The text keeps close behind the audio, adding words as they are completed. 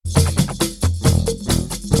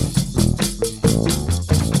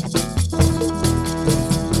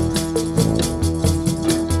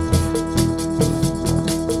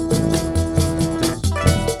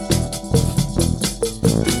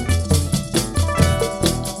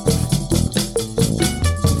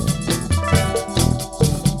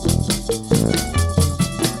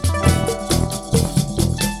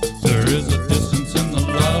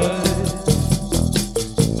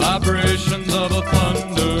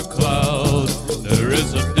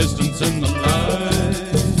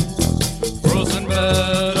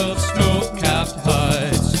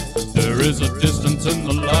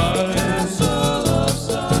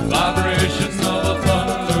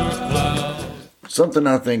Something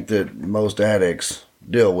I think that most addicts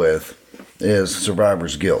deal with is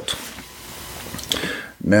survivor's guilt.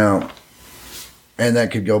 Now, and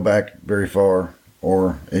that could go back very far,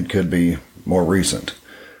 or it could be more recent.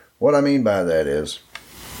 What I mean by that is,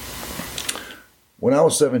 when I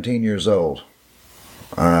was 17 years old,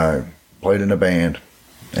 I played in a band,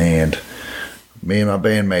 and me and my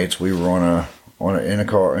bandmates, we were in a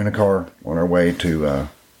car on our way to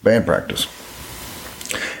band practice.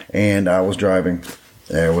 And I was driving.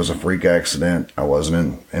 There was a freak accident. I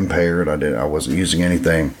wasn't impaired. I wasn't using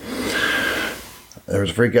anything. There was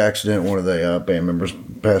a freak accident. One of the band members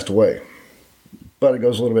passed away. But it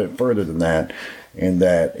goes a little bit further than that, in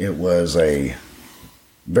that it was a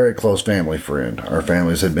very close family friend. Our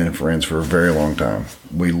families had been friends for a very long time.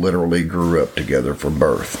 We literally grew up together from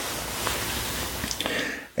birth.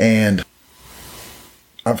 And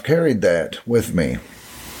I've carried that with me.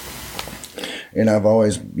 And I've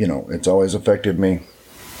always, it's always affected me.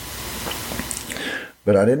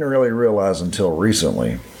 But I didn't really realize until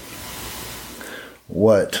recently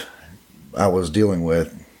what I was dealing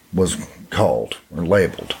with was called or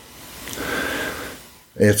labeled.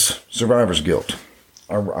 It's survivor's guilt.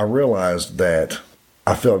 I realized that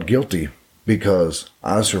I felt guilty because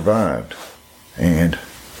I survived and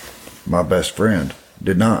my best friend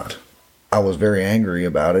did not. I was very angry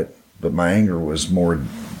about it, but my anger was more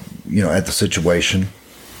at the situation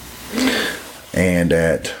and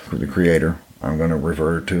at the Creator. I'm going to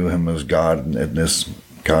refer to him as God in this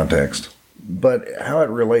context. But how it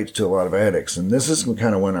relates to a lot of addicts, and this is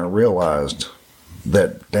kind of when I realized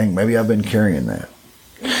that, dang, maybe I've been carrying that.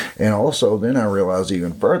 And also then I realized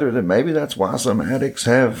even further that maybe that's why some addicts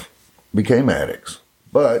became addicts.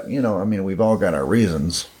 But, we've all got our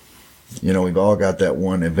reasons. We've all got that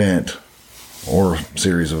one event or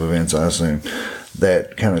series of events, I assume,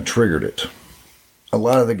 that kind of triggered it. A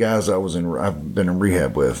lot of the guys I've been in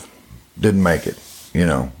rehab with didn't make it.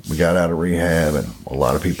 We got out of rehab and a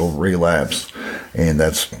lot of people relapse, and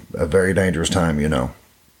that's a very dangerous time,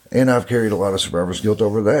 And I've carried a lot of survivor's guilt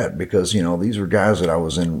over that because, these were guys that I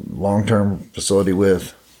was in long-term facility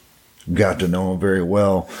with, got to know them very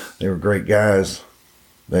well. They were great guys.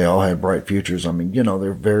 They all had bright futures.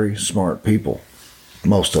 They're very smart people,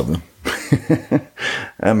 most of them.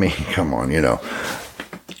 Come on,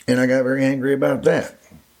 And I got very angry about that.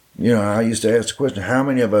 I used to ask the question, how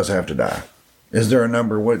many of us have to die? Is there a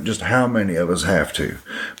number? Just how many of us have to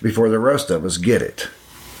before the rest of us get it?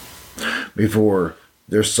 Before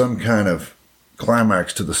there's some kind of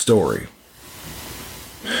climax to the story.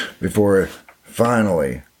 Before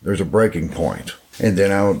finally there's a breaking point. And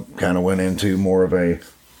then I kind of went into more of a,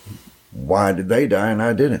 why did they die and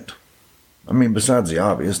I didn't? Besides the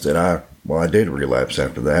obvious that I did relapse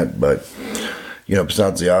after that, but,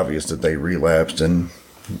 besides the obvious that they relapsed and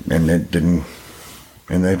it didn't,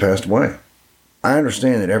 and they passed away. I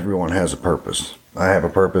understand that everyone has a purpose. I have a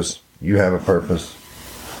purpose. You have a purpose.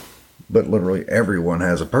 But literally everyone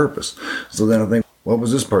has a purpose. So then I think, what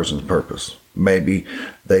was this person's purpose? Maybe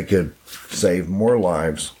they could save more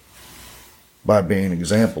lives by being an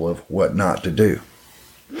example of what not to do.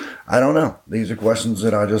 I don't know. These are questions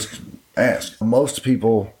that I just ask. Most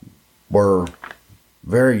people were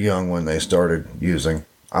very young when they started using.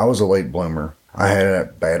 I was a late bloomer. I had a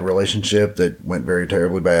bad relationship that went very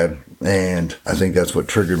terribly bad, and I think that's what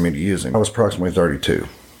triggered me to using. I was approximately 32.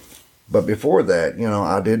 But before that,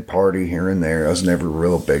 I did party here and there. I was never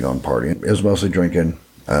real big on partying. It was mostly drinking,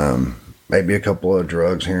 maybe a couple of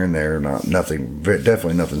drugs here and there.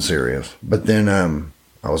 Definitely nothing serious. But then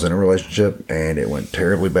I was in a relationship, and it went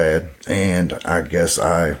terribly bad, and I guess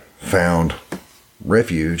I found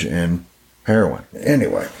refuge in heroin.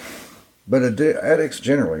 Anyway, but addicts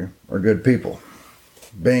generally are good people.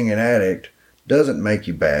 Being an addict doesn't make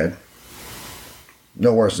you bad.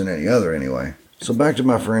 No worse than any other anyway. So back to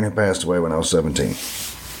my friend who passed away when I was 17.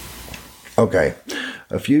 Okay,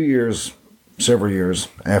 several years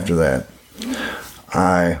after that,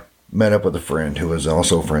 I met up with a friend who was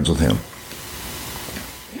also friends with him.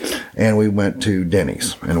 And we went to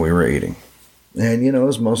Denny's and we were eating. And, it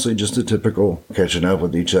was mostly just a typical catching up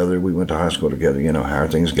with each other. We went to high school together, how are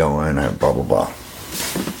things going, blah, blah, blah.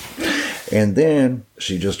 And then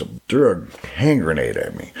she just threw a hand grenade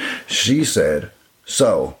at me. She said,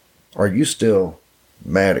 so, are you still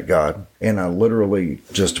mad at God? And I literally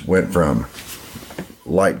just went from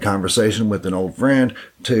light conversation with an old friend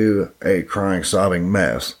to a crying, sobbing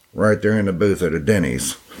mess right there in the booth at a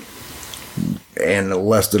Denny's in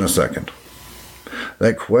less than a second.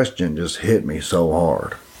 That question just hit me so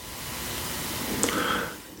hard.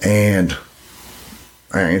 And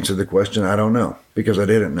I answered the question, I don't know. because I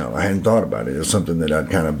didn't know. I hadn't thought about it. It's something that I'd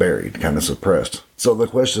kind of buried, kind of suppressed. So the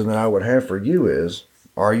question that I would have for you is,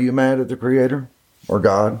 are you mad at the Creator or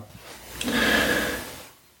God?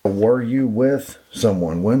 Were you with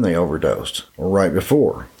someone when they overdosed or right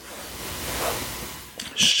before?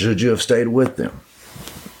 Should you have stayed with them?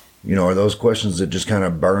 You know, are those questions that just kind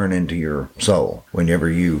of burn into your soul whenever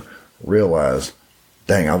you realize,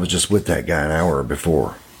 dang, I was just with that guy an hour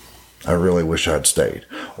before. I really wish I'd stayed.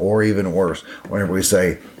 Or even worse, whenever we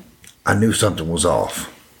say, I knew something was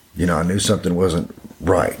off. You know, I knew something wasn't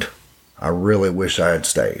right. I really wish I had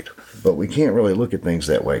stayed. But we can't really look at things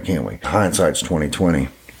that way, can we? Hindsight's 20/20.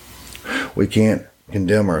 We can't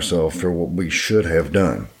condemn ourselves for what we should have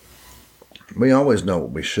done. We always know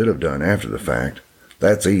what we should have done after the fact.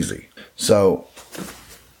 That's easy. So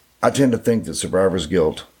I tend to think that survivor's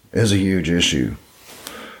guilt is a huge issue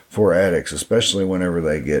for addicts, especially whenever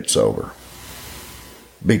they get sober,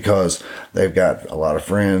 because they've got a lot of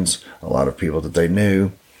friends, a lot of people that they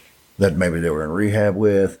knew that maybe they were in rehab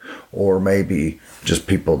with, or maybe just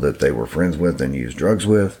people that they were friends with and used drugs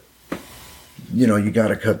with. You know, you got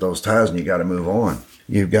to cut those ties and you got to move on.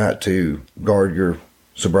 You've got to guard your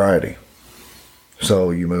sobriety.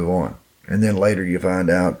 So you move on. And then later you find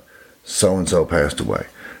out so-and-so passed away.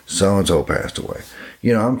 So-and-so passed away.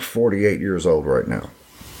 You know, I'm 48 years old right now.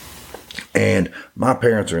 And my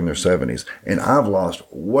parents are in their 70s. And I've lost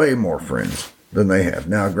way more friends than they have.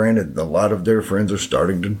 Now, granted, a lot of their friends are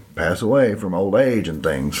starting to pass away from old age and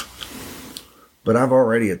things. But I've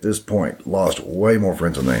already, at this point, lost way more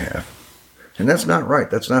friends than they have. And that's not right.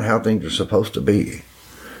 That's not how things are supposed to be.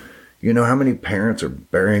 You know how many parents are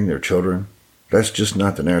burying their children? That's just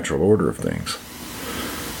not the natural order of things.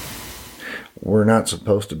 We're not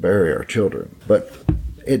supposed to bury our children, but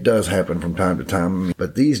it does happen from time to time.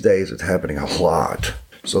 But these days it's happening a lot.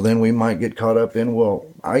 So then we might get caught up in, well,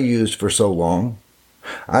 I used for so long.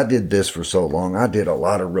 I did this for so long. I did a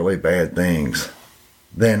lot of really bad things.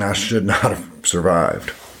 Then I should not have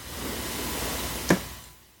survived.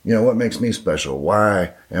 You know, what makes me special?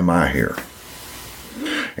 Why am I here?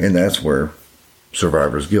 And that's where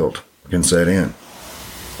survivor's guilt can set in.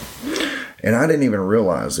 And I didn't even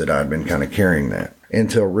realize that I'd been kind of carrying that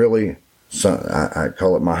until really, I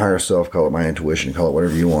call it my higher self, call it my intuition, call it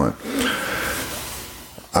whatever you want.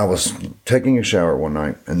 I was taking a shower one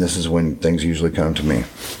night, and this is when things usually come to me.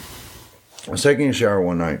 I was taking a shower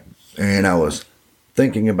one night, and I was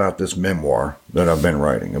thinking about this memoir that I've been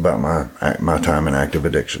writing about my time in active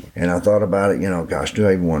addiction. And I thought about it, you know, gosh, do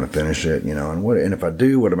I even want to finish it? You know, and if I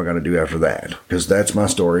do, what am I going to do after that? Because that's my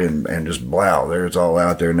story, and just blow, there it's all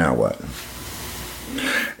out there, now what?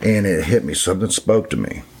 And it hit me, something spoke to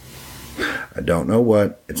me. I don't know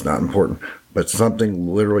what, it's not important, but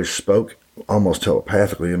something literally spoke almost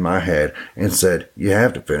telepathically in my head and said, you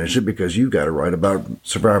have to finish it because you've got to write about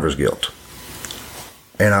survivor's guilt.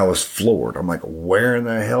 And I was floored. I'm like, where in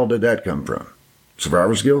the hell did that come from?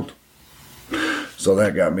 Survivor's guilt? So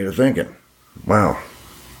that got me to thinking, wow,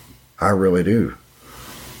 I really do.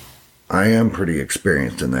 I am pretty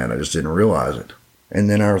experienced in that. I just didn't realize it. And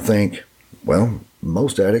then I think, well,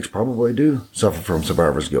 most addicts probably do suffer from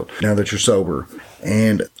survivor's guilt. Now that you're sober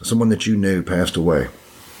and someone that you knew passed away,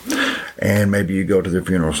 and maybe you go to their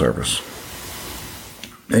funeral service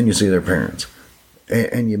and you see their parents,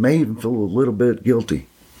 and you may even feel a little bit guilty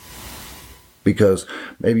because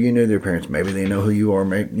maybe you knew their parents, maybe they know who you are,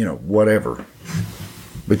 maybe, you know, whatever.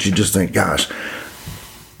 But you just think, gosh,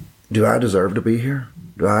 do I deserve to be here?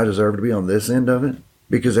 Do I deserve to be on this end of it?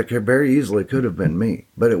 Because it very easily could have been me,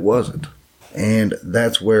 but it wasn't. And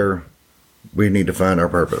that's where we need to find our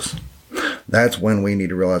purpose. That's when we need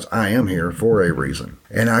to realize I am here for a reason.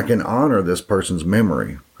 And I can honor this person's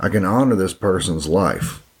memory. I can honor this person's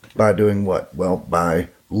life. By doing what? Well, by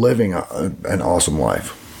living an awesome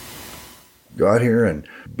life. Go out here and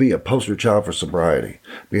be a poster child for sobriety.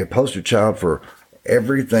 Be a poster child for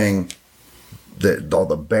everything, all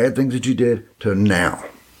the bad things that you did to now.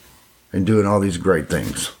 And doing all these great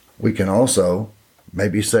things. We can also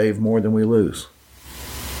maybe save more than we lose.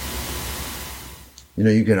 You know,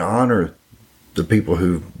 you can honor the people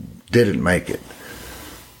who didn't make it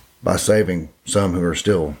by saving some who are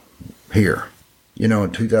still here. You know,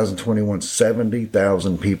 in 2021,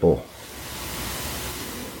 70,000 people,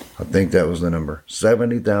 I think that was the number,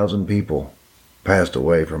 70,000 people passed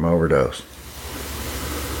away from overdose.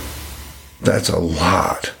 That's a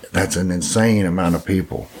lot. That's an insane amount of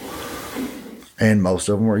people. And most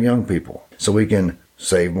of them were young people. So we can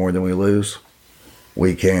save more than we lose.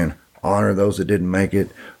 We can honor those that didn't make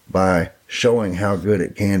it by showing how good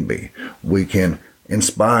it can be. We can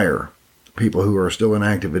inspire people who are still in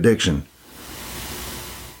active addiction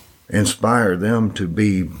inspire them to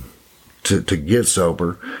get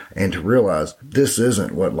sober and to realize this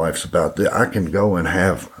isn't what life's about. I can go and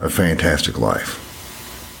have a fantastic life.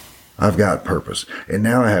 I've got purpose, and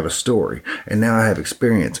now I have a story, and now I have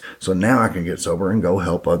experience. So now I can get sober and go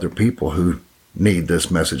help other people who need this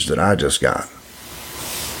message that I just got.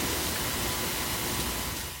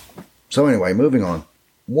 So anyway, moving on.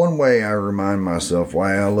 One way I remind myself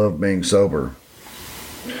why I love being sober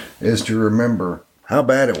is to remember how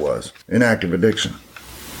bad it was in active addiction.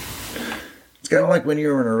 It's kind of like when you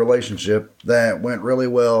were in a relationship that went really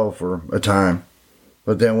well for a time,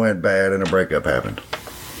 but then went bad and a breakup happened.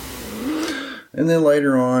 And then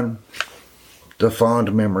later on, the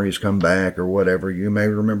fond memories come back or whatever. You may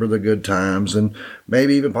remember the good times and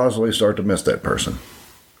maybe even possibly start to miss that person.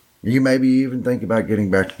 You maybe even think about getting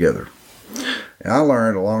back together. And I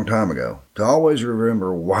learned a long time ago to always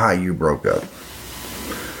remember why you broke up.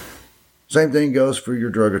 Same thing goes for your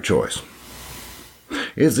drug of choice.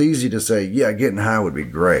 It's easy to say, yeah, getting high would be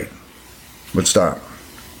great. But stop.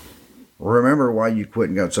 Remember why you quit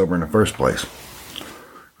and got sober in the first place.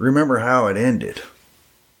 Remember how it ended.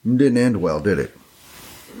 It didn't end well, did it?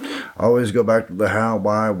 Always go back to the how,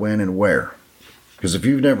 why, when, and where. Because if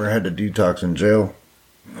you've never had to detox in jail,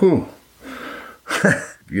 you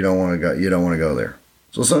don't want to go there.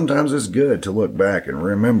 So sometimes it's good to look back and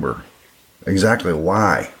remember exactly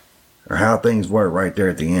why or how things were right there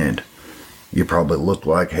at the end. You probably looked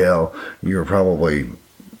like hell. You were probably,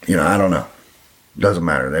 I don't know. Doesn't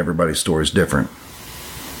matter. Everybody's story is different.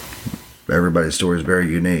 Everybody's story is very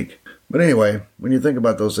unique. But anyway, when you think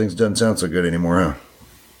about those things, it doesn't sound so good anymore, huh?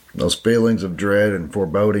 Those feelings of dread and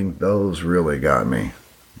foreboding, those really got me.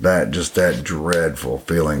 That dreadful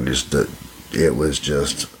feeling, it was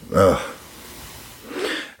just, ugh.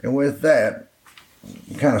 And with that,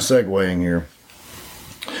 kind of segueing here,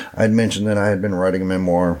 I'd mentioned that I had been writing a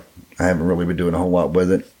memoir. I haven't really been doing a whole lot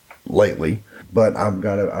with it lately, but I've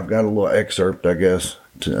got a little excerpt, I guess,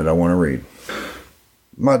 that I want to read.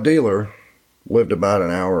 My dealer lived about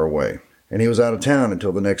an hour away, and he was out of town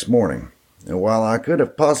until the next morning. And while I could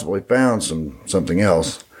have possibly found something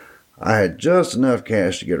else, I had just enough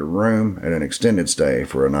cash to get a room at an extended stay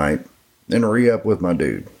for a night and re-up with my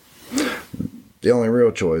dude. The only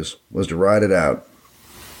real choice was to ride it out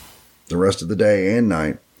the rest of the day and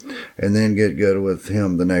night, and then get good with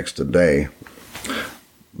him the next day.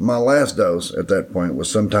 My last dose at that point was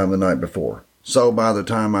sometime the night before, so by the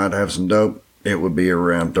time I'd have some dope, it would be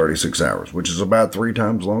around 36 hours, which is about 3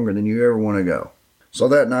 times longer than you ever want to go. So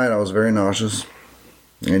that night I was very nauseous.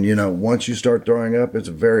 And once you start throwing up, it's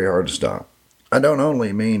very hard to stop. I don't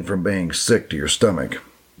only mean from being sick to your stomach.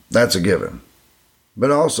 That's a given.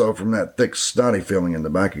 But also from that thick, snotty feeling in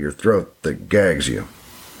the back of your throat that gags you.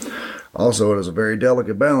 Also, it is a very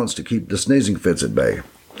delicate balance to keep the sneezing fits at bay.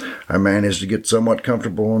 I managed to get somewhat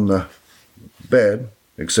comfortable in the bed,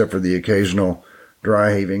 except for the occasional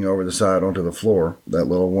dry heaving over the side onto the floor, that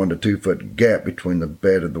little 1 to 2 foot gap between the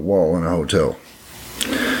bed and the wall in a hotel.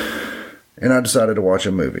 And I decided to watch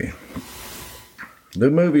a movie.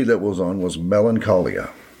 The movie that was on was Melancholia.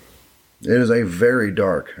 It is a very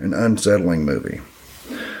dark and unsettling movie.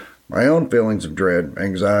 My own feelings of dread,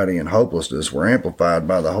 anxiety, and hopelessness were amplified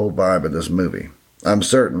by the whole vibe of this movie. I'm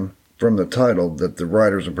certain, from the title, that the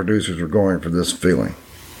writers and producers were going for this feeling.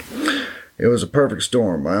 It was a perfect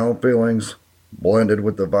storm. My own feelings blended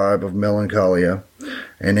with the vibe of Melancholia,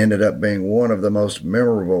 and ended up being one of the most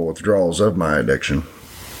memorable withdrawals of my addiction.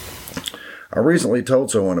 I recently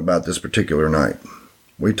told someone about this particular night.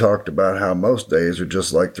 We talked about how most days are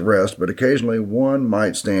just like the rest, but occasionally one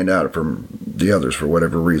might stand out from the others for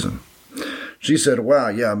whatever reason. She said, wow,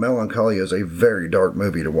 yeah, Melancholia is a very dark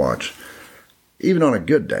movie to watch, even on a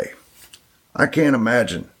good day. I can't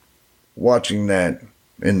imagine watching that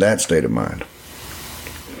in that state of mind.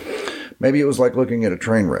 Maybe it was like looking at a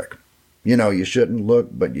train wreck. You shouldn't look,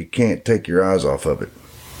 but you can't take your eyes off of it.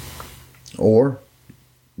 Or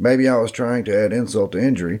maybe I was trying to add insult to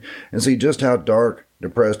injury and see just how dark,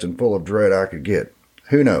 depressed, and full of dread I could get.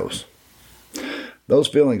 Who knows? Those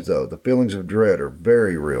feelings, though, the feelings of dread, are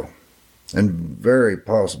very real, and very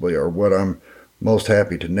possibly are what I'm most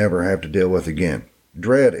happy to never have to deal with again.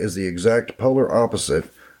 Dread is the exact polar opposite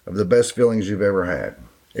of the best feelings you've ever had.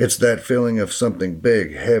 It's that feeling of something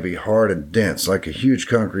big, heavy, hard, and dense, like a huge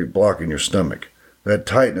concrete block in your stomach. That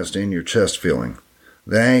tightness in your chest feeling.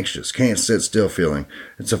 The anxious, can't sit still feeling.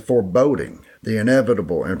 It's a foreboding. The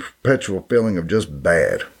inevitable and perpetual feeling of just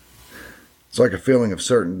bad. It's like a feeling of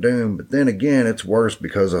certain doom, but then again, it's worse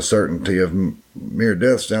because a certainty of mere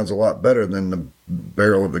death sounds a lot better than the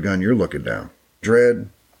barrel of the gun you're looking down. Dread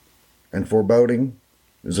and foreboding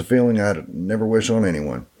is a feeling I'd never wish on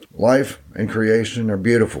anyone. Life and creation are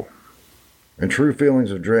beautiful, and true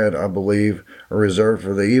feelings of dread, I believe, are reserved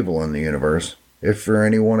for the evil in the universe, if for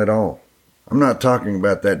anyone at all. I'm not talking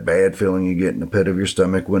about that bad feeling you get in the pit of your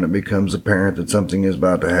stomach when it becomes apparent that something is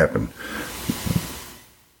about to happen.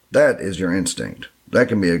 That is your instinct. That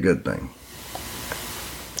can be a good thing.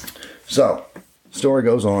 So, story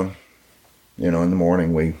goes on. In the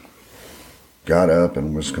morning we got up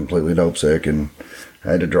and was completely dope sick and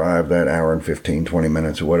had to drive that hour and 15, 20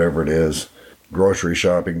 minutes or whatever it is, grocery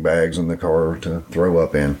shopping bags in the car to throw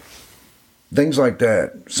up in. Things like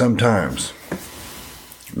that sometimes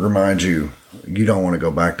remind you don't want to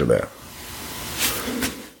go back to that.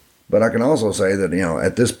 But I can also say that,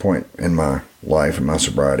 at this point in my life and my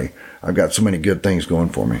sobriety, I've got so many good things going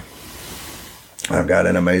for me. I've got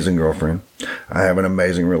an amazing girlfriend. I have an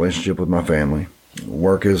amazing relationship with my family.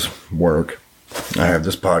 Work is work. I have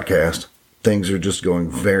this podcast. Things are just going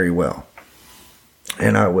very well.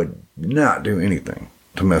 And I would not do anything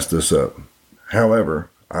to mess this up. However,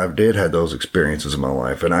 I did have those experiences in my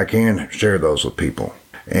life, and I can share those with people.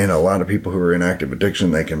 And a lot of people who are in active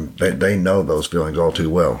addiction, they know those feelings all too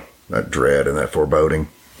well. That dread and that foreboding.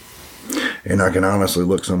 And I can honestly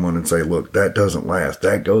look someone and say, look, that doesn't last.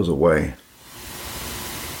 That goes away.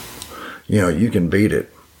 You can beat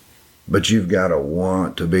it, but you've got to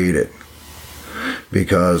want to beat it.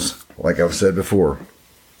 Because, like I've said before,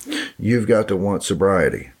 you've got to want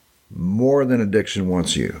sobriety more than addiction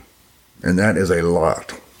wants you. And that is a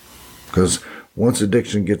lot. Because once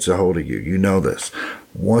addiction gets a hold of you, you know this.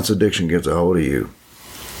 Once addiction gets a hold of you,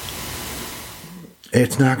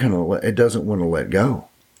 it doesn't want to let go.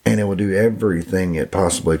 And it will do everything it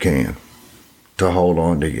possibly can to hold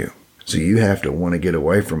on to you. So you have to want to get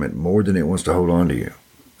away from it more than it wants to hold on to you.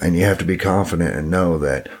 And you have to be confident and know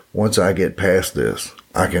that once I get past this,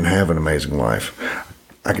 I can have an amazing life.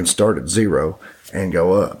 I can start at 0 and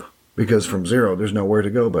go up. Because from 0, there's nowhere to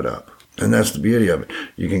go but up. And that's the beauty of it.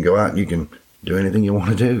 You can go out and you can do anything you want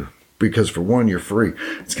to do. Because for one, you're free.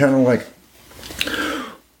 It's kind of like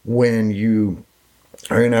when you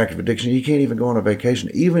are in active addiction, you can't even go on a vacation.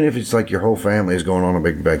 Even if it's like your whole family is going on a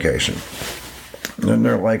big vacation. And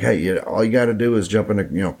they're like, hey, all you got to do is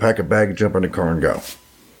pack a bag, jump in the car and go.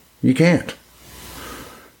 You can't.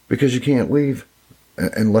 Because you can't leave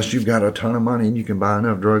unless you've got a ton of money and you can buy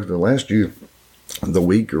enough drugs to last you the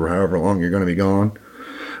week or however long you're going to be gone.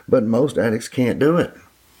 But most addicts can't do it.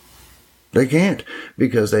 They can't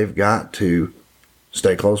because they've got to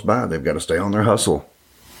stay close by. They've got to stay on their hustle.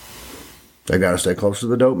 They've got to stay close to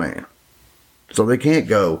the dope man. So they can't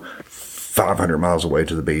go 500 miles away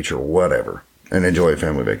to the beach or whatever and enjoy a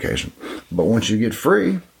family vacation. But once you get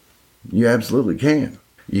free, you absolutely can.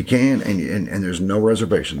 You can, and there's no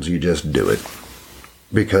reservations. You just do it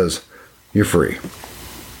because you're free.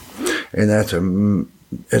 And it's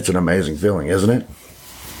an amazing feeling, isn't it?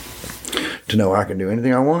 To know I can do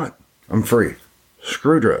anything I want. I'm free.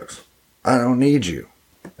 Screw drugs. I don't need you.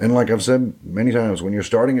 And like I've said many times, when you're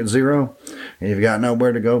starting at 0 and you've got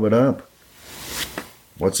nowhere to go but up,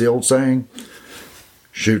 what's the old saying?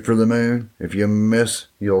 Shoot for the moon. If you miss,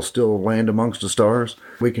 you'll still land amongst the stars.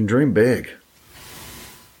 We can dream big.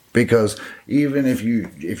 Because even if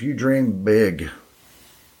you dream big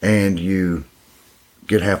and you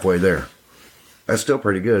get halfway there, that's still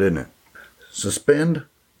pretty good, isn't it? Suspend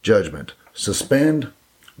judgment. Suspend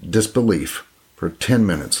disbelief for 10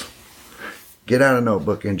 minutes. Get out a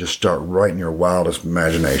notebook and just start writing your wildest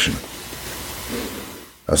imagination.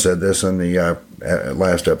 I said this in the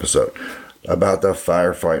last episode about the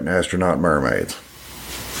firefighting astronaut mermaids.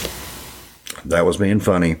 That was being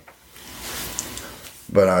funny.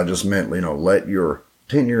 But I just meant, let your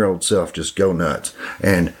 10-year-old self just go nuts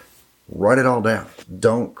and write it all down.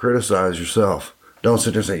 Don't criticize yourself. Don't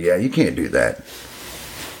sit there and say, yeah, you can't do that.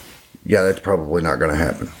 Yeah, that's probably not going to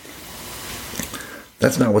happen.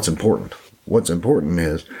 That's not what's important. What's important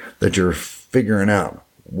is that you're figuring out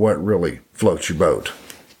what really floats your boat.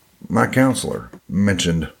 My counselor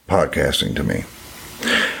mentioned podcasting to me.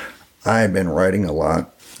 I've been writing a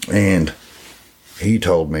lot, and he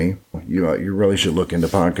told me, you really should look into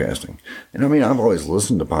podcasting. And I've always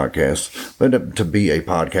listened to podcasts, but to be a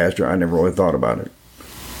podcaster, I never really thought about it.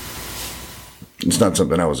 It's not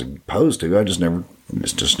something I was opposed to. I just never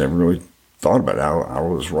really thought about it. I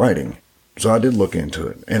was writing. So I did look into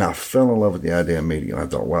it, and I fell in love with the idea immediately. I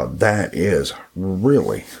thought, wow, that's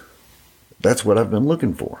what I've been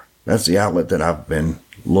looking for. That's the outlet that I've been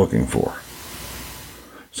looking for.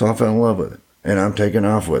 So I fell in love with it, and I'm taking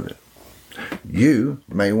off with it. You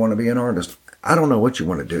may want to be an artist. I don't know what you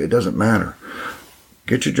want to do. It doesn't matter.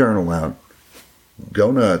 Get your journal out.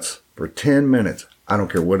 Go nuts for 10 minutes. I don't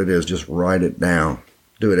care what it is. Just write it down.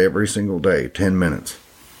 Do it every single day, 10 minutes.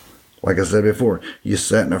 Like I said before, you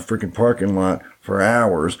sat in a freaking parking lot for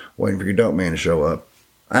hours waiting for your dope man to show up.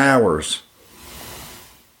 Hours.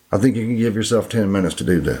 I think you can give yourself 10 minutes to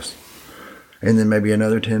do this. And then maybe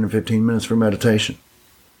another 10 or 15 minutes for meditation.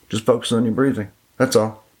 Just focus on your breathing. That's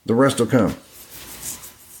all. The rest will come.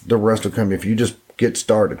 The rest will come if you just get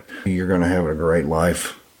started. You're going to have a great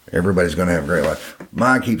life. Everybody's going to have a great life.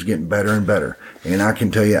 Mine keeps getting better and better. And I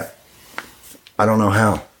can tell you, I don't know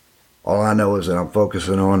how. All I know is that I'm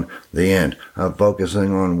focusing on the end. I'm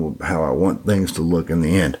focusing on how I want things to look in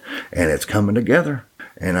the end. And it's coming together.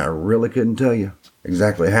 And I really couldn't tell you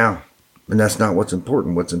exactly how. And that's not what's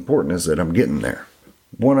important. What's important is that I'm getting there.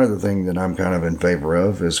 One other thing that I'm kind of in favor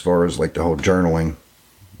of as far as like the whole journaling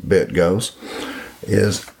bit goes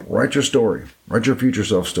is write your story. Write your future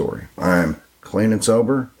self story. I'm clean and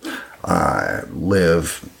sober. I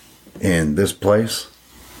live in this place.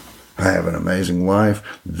 I have an amazing life.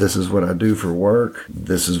 This is what I do for work.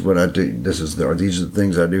 This is what I do. These are the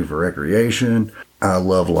things I do for recreation. I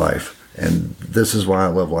love life. And this is why I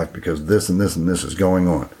love life, because this and this and this is going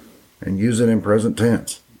on. And use it in present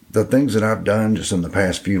tense. The things that I've done just in the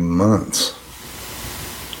past few months,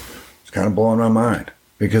 it's kind of blowing my mind,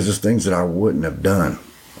 because it's things that I wouldn't have done.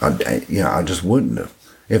 I just wouldn't have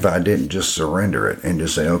if I didn't just surrender it and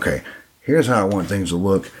just say, okay, here's how I want things to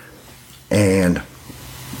look. And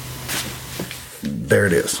there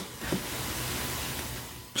it is.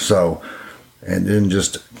 So, and then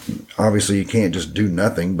just, obviously you can't just do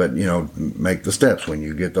nothing, but, make the steps when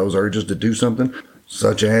you get those urges to do something,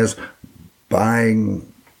 such as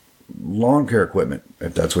buying lawn care equipment,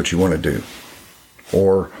 if that's what you want to do,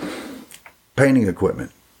 or painting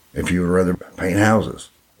equipment, if you would rather paint houses,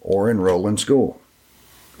 or enroll in school.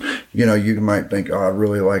 You might think, oh, I'd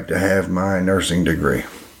really like to have my nursing degree.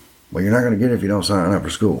 Well, you're not going to get it if you don't sign up for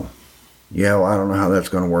school. Yeah, well, I don't know how that's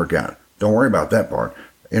going to work out. Don't worry about that part.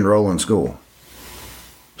 Enroll in school.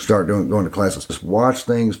 Start going to classes. Just watch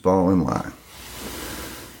things fall in line.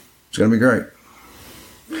 It's going to be great.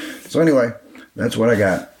 So anyway, that's what I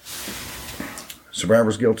got.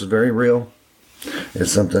 Survivor's guilt is very real.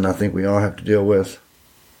 It's something I think we all have to deal with,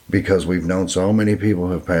 because we've known so many people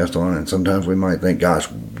who have passed on, and sometimes we might think, gosh,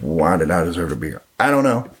 why did I deserve to be here? I don't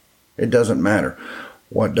know. It doesn't matter.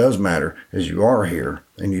 What does matter is you are here,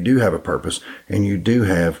 and you do have a purpose, and you do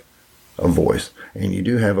have a voice, and you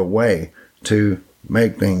do have a way to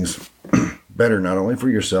make things better, not only for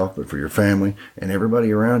yourself, but for your family and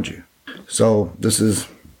everybody around you. So this is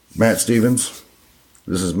Matt Stevens.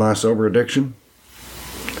 This is My Sober Addiction.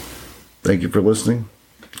 Thank you for listening,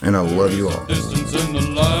 and I love you all.